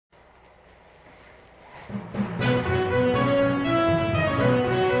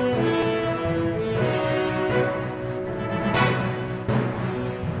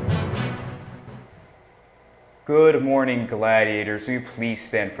Good morning, gladiators. Will you please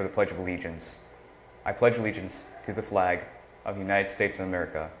stand for the Pledge of Allegiance? I pledge allegiance to the flag of the United States of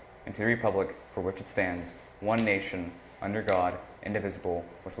America and to the republic for which it stands, one nation, under God, indivisible,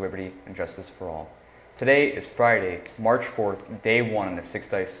 with liberty and justice for all. Today is Friday, March 4th, day 1 in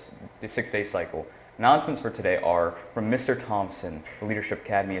the six-day cycle. Announcements for today are from Mr. Thompson. The Leadership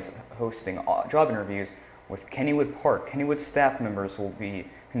Academy is hosting job interviews with Kennywood Park. Kennywood staff members will be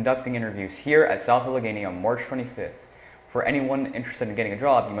conducting interviews here at South Allegheny on March 25th. For anyone interested in getting a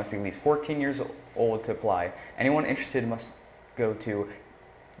job, you must be at least 14 years old to apply. Anyone interested must go to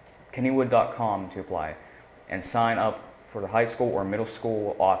kennywood.com to apply and sign up for the high school or middle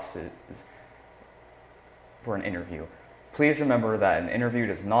school offices for an interview. Please remember that an interview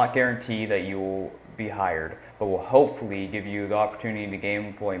does not guarantee that you will be hired, but will hopefully give you the opportunity to gain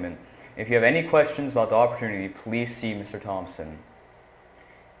employment. If you have any questions about the opportunity, please see Mr. Thompson.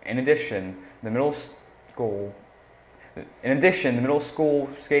 In addition, the middle school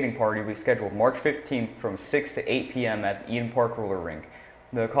skating party will be scheduled March 15th from 6 to 8 p.m. at Eden Park Roller Rink.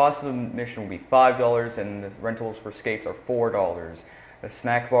 The cost of admission will be $5 and the rentals for skates are $4. The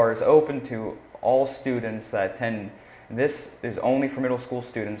snack bar is open to all students that attend. This is only for middle school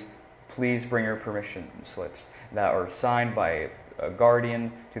students. Please bring your permission slips that are signed by a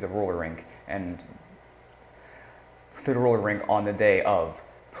guardian to the roller rink on the day of.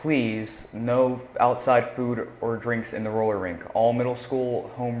 Please, no outside food or drinks in the roller rink. All middle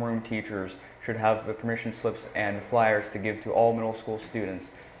school homeroom teachers should have the permission slips and flyers to give to all middle school students.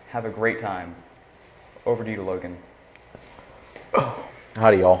 Have a great time. Over to you, Logan.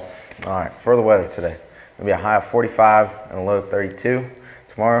 Howdy, y'all. All right, for the weather today, it'll be a high of 45 and a low of 32.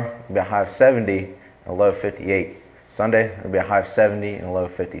 Tomorrow, it'll be a high of 70 and a low of 58. Sunday, it'll be a high of 70 and a low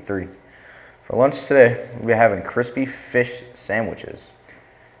of 53. For lunch today, we'll be having crispy fish sandwiches,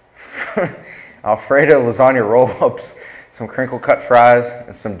 Alfredo lasagna roll-ups, some crinkle cut fries,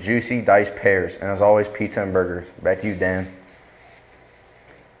 and some juicy diced pears. And as always, pizza and burgers. Back to you, Dan.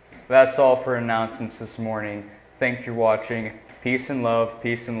 That's all for announcements this morning. Thanks for watching. Peace and love.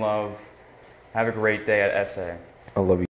 Peace and love. Have a great day at SA. I love you.